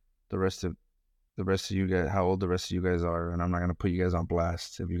how the rest of you guys, how old the rest of you guys are, and I'm not gonna put you guys on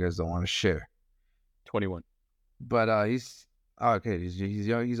blast if you guys don't want to share. 21. But he's okay. He's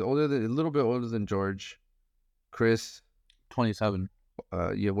young. He's a little bit older than George. Chris, 27.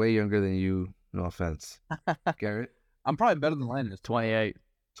 You're way younger than you. No offense, Garrett. I'm probably better than Linus. 28.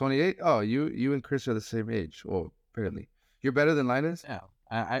 28. Oh, you and Chris are the same age. Well, apparently you're better than Linus. Yeah,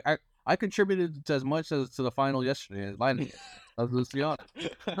 I contributed as much as to the final yesterday as Linus. Let's be honest.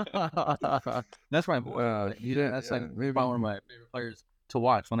 That's my boy. That's maybe probably one of my favorite players to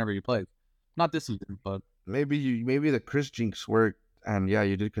watch whenever he plays. Not this season, but maybe the Chris jinx worked, and yeah,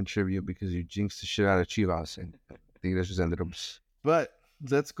 you did contribute because you jinxed the shit out of Chivas, and I think this just ended up. But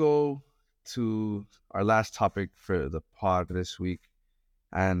let's go to our last topic for the pod this week,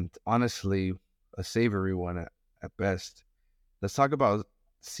 and honestly, a savory one at best. Let's talk about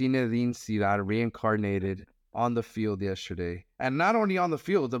Zinedine Zidane reincarnated on the field yesterday. And not only on the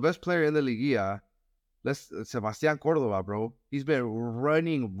field, the best player in the Liguilla, Sebastián Córdoba, bro. He's been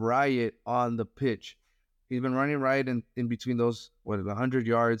running riot on the pitch. He's been running riot in between those, 100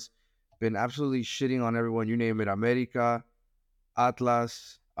 yards. Been absolutely shitting on everyone. You name it. America,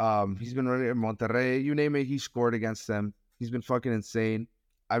 Atlas. He's been running in Monterrey. You name it, he scored against them. He's been fucking insane.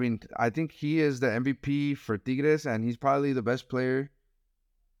 I mean, I think he is the MVP for Tigres, and he's probably the best player,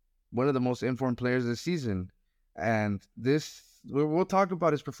 one of the most informed players this season. And we'll talk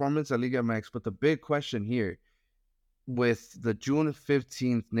about his performance at Liga MX, but the big question here, with the June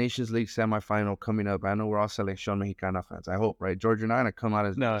 15th Nations League semifinal coming up, I know we're all Selección Mexicana fans. I hope, right? George, you're not going to come out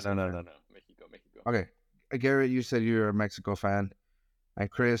as... No. Mexico. Okay. Garrett, you said you're a Mexico fan.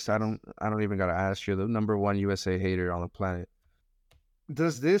 And Chris, I don't even got to ask you, the number one USA hater on the planet.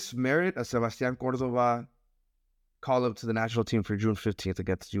 Does this merit a Sebastián Córdoba call up to the national team for June 15th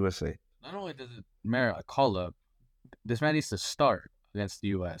against USA? not only does it merit a call up, this man needs to start against the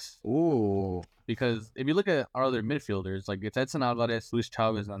U.S. Ooh. Because if you look at our other midfielders, like it's Edson Alvarez, Luis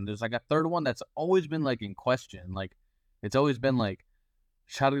Chavez, and there's like a third one that's always been like in question. Like it's always been like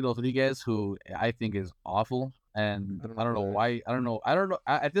Charlie Rodriguez, who I think is awful. And I don't know why. I don't know.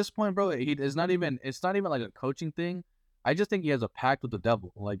 At this point, bro, it's not even like a coaching thing. I just think he has a pact with the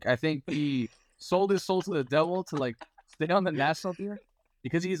devil. Like I think he sold his soul to the devil to like stay on the national team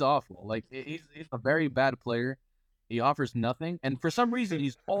because he's awful. Like he's a very bad player. He offers nothing, and for some reason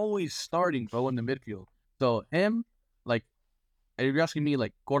he's always starting, bro, in the midfield. So him, like, if you're asking me,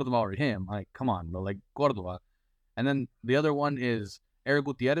 like Córdoba or him, like, come on, bro, like Córdoba. And then the other one is Eric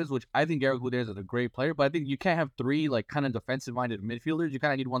Gutierrez, which I think Eric Gutierrez is a great player, but I think you can't have three like kind of defensive-minded midfielders. You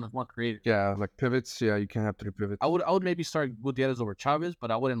kind of need one that's more creative. Yeah, like pivots. Yeah, you can't have three pivots. I would maybe start Gutierrez over Chavez, but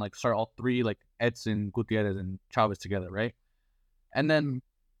I wouldn't like start all three like Edson, Gutierrez, and Chavez together, right? And then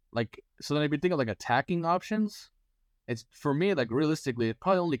like so then if you think of like attacking options, it's for me like realistically it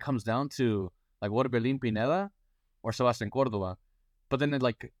probably only comes down to like Orbelín Pineda or Sebastián Córdoba. But then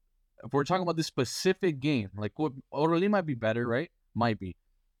like, if we're talking about this specific game, like what Orly might be better, right? Might be.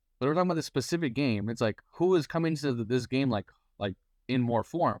 But we're talking about this specific game. It's like who is coming to this game like in more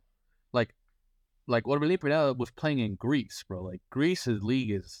form, like Orbelín Pineda was playing in Greece, bro. Like Greece's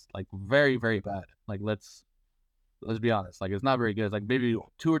league is like very, very bad. Like let's be honest. Like it's not very good. It's like maybe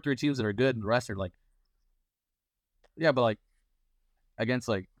 2 or 3 teams that are good, and the rest are like, yeah, but like against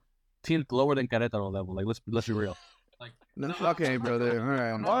like teams lower than Querétaro level. Like let's be real. Like Okay, brother.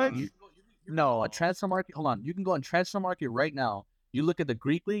 All right. No, a transfer market. Hold on, you can go on transfer market right now. You look at the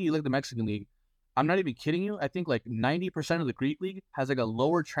Greek league. You look at the Mexican league. I'm not even kidding you. I think like 90% of the Greek league has like a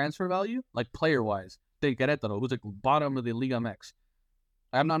lower transfer value, like player wise, than Querétaro, who's like bottom of the Liga MX.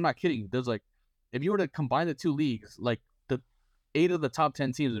 I'm not kidding you. There's like, if you were to combine the 2 leagues, like the 8 of the top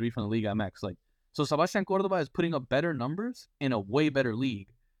 10 teams would be from the Liga MX. Like, so Sebastián Córdoba is putting up better numbers in a way better league,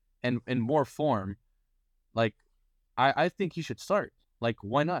 and in more form. Like, I think he should start. Like,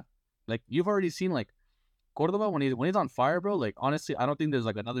 why not? Like, you've already seen like Córdoba when he's on fire, bro. Like, honestly, I don't think there's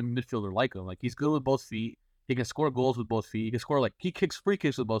like another midfielder like him. Like, he's good with both feet. He can score goals with both feet. He can score like he kicks free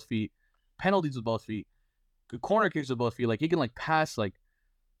kicks with both feet, penalties with both feet, corner kicks with both feet. Like, he can like pass like,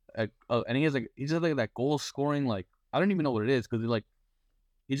 and he just like that goal scoring. Like, I don't even know what it is because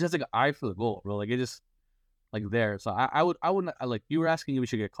he just has like an eye for the goal, bro. Like, it just like there. So I wouldn't like, you were asking if he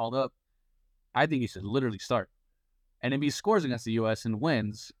should get called up. I think he should literally start. And if he scores against the U.S. and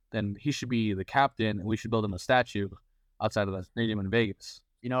wins, then he should be the captain, and we should build him a statue outside of that stadium in Vegas.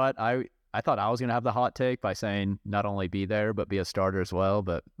 you know what? I thought I was gonna have the hot take by saying not only be there but be a starter as well.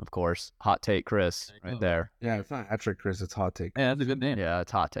 But of course, hot take, Chris, right there. Yeah, it's not hat-trick, Chris. It's hot take. Yeah, that's a good name. Yeah,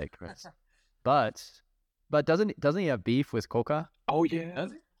 it's hot take, Chris. But doesn't he have beef with Coca? Oh yeah,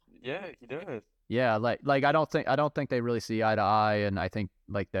 yeah, he does. Yeah, like I don't think they really see eye to eye, and I think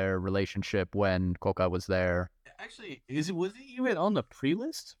like their relationship when Coca was there. Actually, was he even on the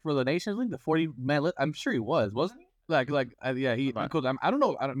pre-list for the Nations League, the 40-man list? I'm sure he was, wasn't he? Yeah, he. Because I don't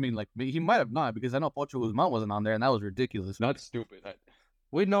know. I don't mean like he might have not, because I know Pocho Guzman wasn't on there, and that was ridiculous. Not stupid.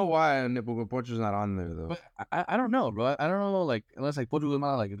 We know why Portugal's not on there though. But I don't know, bro. I don't know, like, unless like Pocho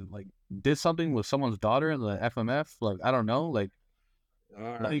Guzman like did something with someone's daughter in the FMF. Like, I don't know. Like,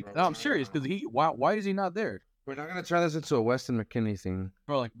 no, I'm serious, because why is he not there, We're not gonna turn this into a Weston McKinney thing.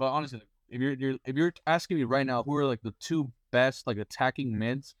 bro? Like, but honestly, if you're asking me right now, who are like the 2 best like attacking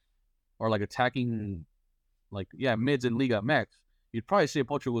mids, or like attacking, like mids in Liga MX, you'd probably say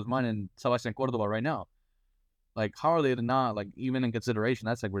Pocho Guzman and Sebastián Córdoba right now. Like, how are they not like even in consideration?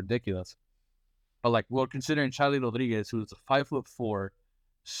 That's like ridiculous. But like, we're considering Charlie Rodriguez, who's 5'4",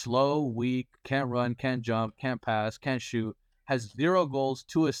 slow, weak, can't run, can't jump, can't pass, can't shoot, has 0 goals,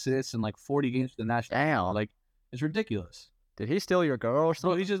 2 assists in like 40 games for the national. Damn. Like, it's ridiculous. Did he steal your girl or So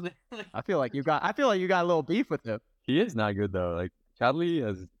something? he's just I feel like you got a little beef with him. He is not good though. Like Charlie,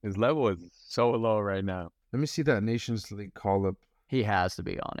 his level is so low right now. Let me see that Nations League call up. He has to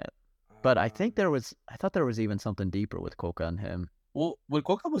be on it. But I thought there was even something deeper with Coca and him. well, when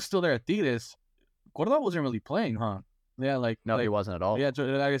Coca was still there at Tigres, Córdoba wasn't really playing, huh? Yeah, like No, like, he wasn't at all. Yeah, so,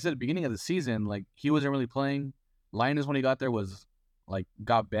 like I said, at the beginning of the season, like he wasn't really playing. Linus, when he got there, was like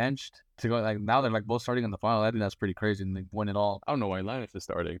got benched to go. Like now they're like both starting in the final. I think that's pretty crazy, and they win it all. I don't know why Linus is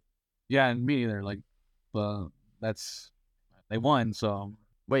starting. Yeah, and me either. Like, they won. So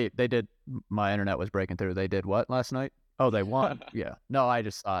Wait, they did. My internet was breaking through. They did what last night? Oh, they won. Yeah. No, I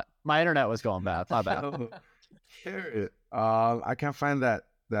just thought my internet was going bad. My bad. I can't find that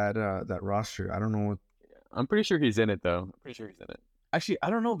roster. I don't know what. I'm pretty sure he's in it though. I'm pretty sure he's in it. actually, I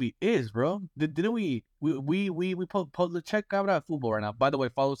don't know if he is, bro. Didn't we check Cabra Football right now? By the way,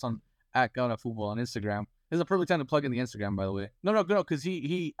 follow us on @Cabra Football on Instagram. This is a perfect time to plug in the Instagram, by the way. No, because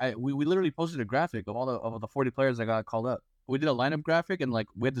we literally posted a graphic of all the 40 players that got called up. We did a lineup graphic, and like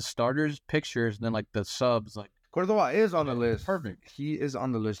we had the starters, pictures, and then like the subs. Like, Córdoba is on the list. Perfect. He is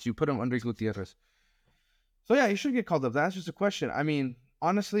on the list. You put him under Gutierrez. So yeah, he should get called up. That's just a question. I mean,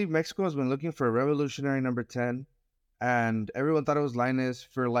 honestly, Mexico has been looking for a revolutionary number 10, and everyone thought it was Linus.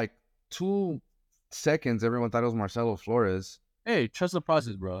 For like 2 seconds, everyone thought it was Marcelo Flores. Hey, trust the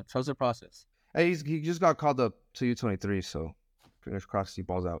process, bro. Trust the process. Hey, he just got called up to U23, so fingers crossed he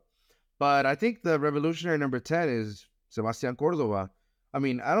balls out. But I think the revolutionary number 10 is Sebastián Córdoba. I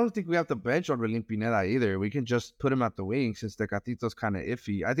mean, I don't think we have to bench Orbelín Pineda either. We can just put him at the wing since Tecatito's kind of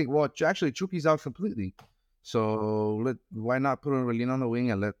iffy. I think, well, actually, Chucky's out completely. So why not put Orbelín on the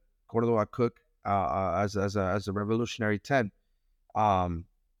wing and let Córdoba cook as a revolutionary 10?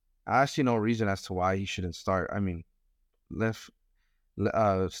 I see no reason as to why he shouldn't start. I mean,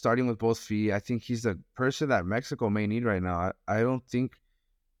 starting with both feet, I think he's the person that Mexico may need right now. I don't think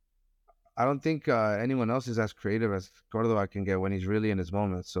I don't think anyone else is as creative as Cordova can get when he's really in his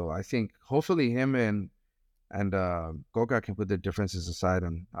moment. So I think hopefully him and Goga can put their differences aside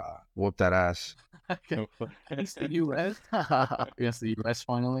and whoop that ass. Against the U.S. Against the U.S.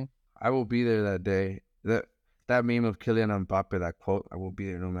 finally. I will be there that day. That meme of Kylian Mbappe, that quote, I will be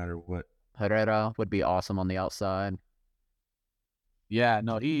there no matter what. Herrera would be awesome on the outside. Yeah,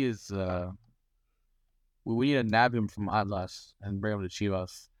 no, he is. We need to nab him from Atlas and bring him to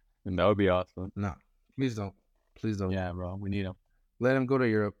Chivas. And that would be awesome. No, please don't. Please don't. Yeah, bro, we need him. Let him go to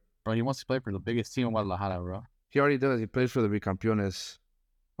Europe. Bro, he wants to play for the biggest team in Guadalajara, bro. He already does. He plays for the Bicampeones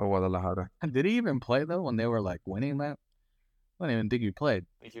of Guadalajara. And did he even play, though, when they were, like, winning that? I don't even think he played.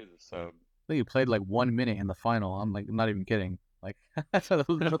 I think he was a sub. I think he played, like, 1 minute in the final. I'm, like, not even kidding. Like,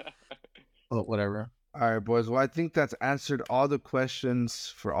 oh, whatever. All right, boys. Well, I think that's answered all the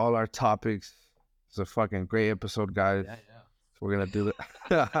questions for all our topics. It's a fucking great episode, guys. Yeah. We're going to do it.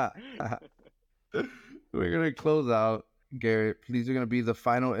 We're going to close out. Garrett, please are going to be the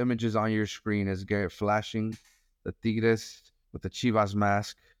final images on your screen as Garrett flashing the Tigres with the Chivas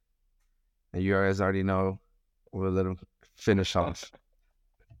mask. And you guys already know. We'll let him finish off.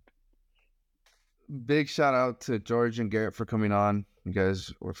 Big shout out to George and Garrett for coming on. You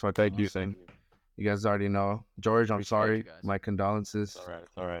guys were fucking awesome. You guys already know. George, I'm sorry. My condolences. It's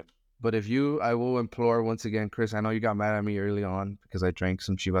all right. But I will implore once again, Chris, I know you got mad at me early on because I drank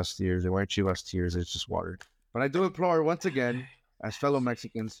some Chivas tears. They weren't Chivas tears, it's just water. But I do implore once again, as fellow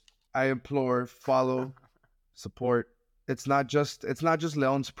Mexicans, I implore, follow, support. It's not just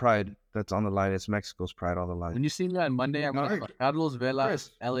Leon's pride that's on the line, it's Mexico's pride on the line. When you see me on Monday, I'm wearing Carlos Vela's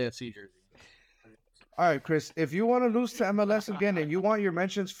LAFC jersey. All right, Chris, if you want to lose to MLS again and you want your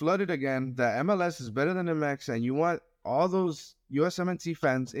mentions flooded again, that MLS is better than MX, and you want all those USMNT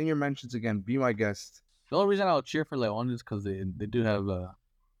fans in your mentions again, be my guest. The only reason I'll cheer for Leon is because they do have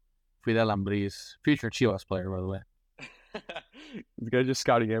Fidel Ambriz, future Chivas player, by the way. This guy's just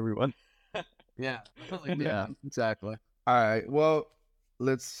scouting everyone. Yeah. Yeah, exactly. All right, well,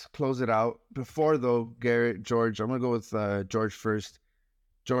 let's close it out. Before, though, Garrett, George, I'm going to go with George first.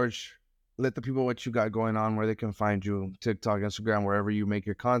 George, let the people what you got going on, where they can find you, TikTok, Instagram, wherever you make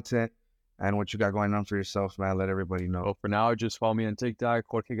your content, and what you got going on for yourself, man. Let everybody know. Well, for now, just follow me on TikTok,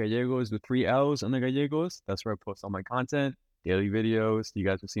 Jorge Gallegos, with 3 L's on the Gallegos. That's where I post all my content, daily videos. You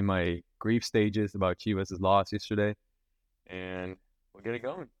guys will see my grief stages about Chivas' loss yesterday. And we'll get it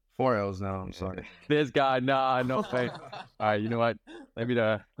going. 4 L's now, I'm sorry. This guy, no face. All right, you know what? Let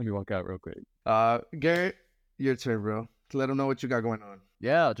me walk out real quick. Garrett, your turn, bro. Let them know what you got going on.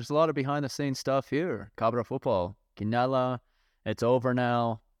 Yeah, just a lot of behind-the-scenes stuff here. Cabra football. Quinala, it's over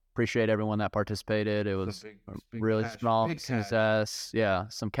now. Appreciate everyone that participated. It was Big really cash, small big cash. success. Yeah,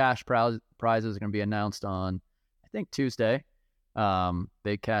 some cash prizes are going to be announced on, I think, Tuesday.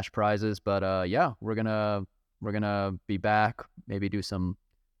 Big cash prizes, but yeah, we're gonna be back. Maybe do some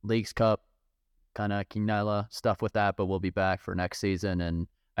Leagues Cup kind of Quinala stuff with that, but we'll be back for next season, and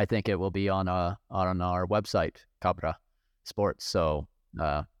I think it will be on our website, Cabra Sports. So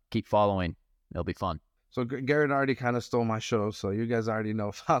keep following. It'll be fun. So Garrett already kind of stole my show, so you guys already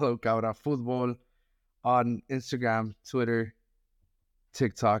know. Follow Cabra Football on Instagram, Twitter,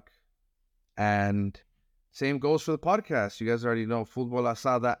 TikTok, and same goes for the podcast. You guys already know Football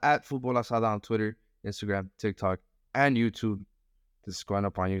Asada at Football Asada on Twitter, Instagram, TikTok, and YouTube. This is going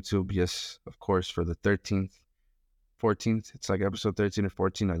up on YouTube, yes, of course, for the 13th, 14th. It's like episode 13 or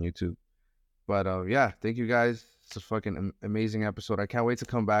 14 on YouTube. But yeah, thank you guys. It's a fucking amazing episode. I can't wait to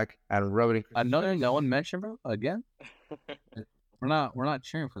come back and rub it in. Another thing no one mentioned, bro. Again, we're not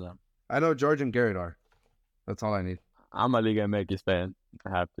cheering for them. I know George and Garrett are. That's all I need. I'm a Liga MX fan. I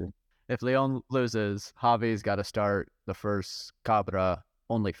have to. If Leon loses, Javi's got to start the first Cabra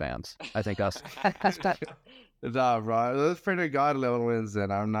OnlyFans. I think us. Nah, bro. Let's pray to God Leon wins,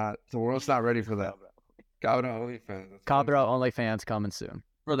 and I'm not. The world's not ready for that. Cabra OnlyFans. Cabra OnlyFans coming soon.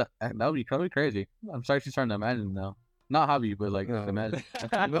 Bro, that would be probably crazy. I'm starting to imagine now. Not Javi, but like No. imagine.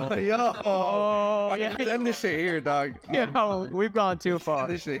 Yo, end this shit here, dog. Yeah, we've gone too far.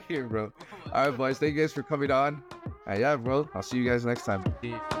 End this shit here, bro. All right, boys. Thank you guys for coming on. And yeah, bro. I'll see you guys next time.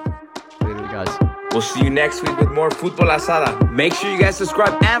 You guys. We'll see you next week with more Football Asada. Make sure you guys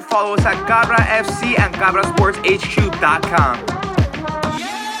subscribe and follow us at Cabra FC and CabraSportsHQ.com.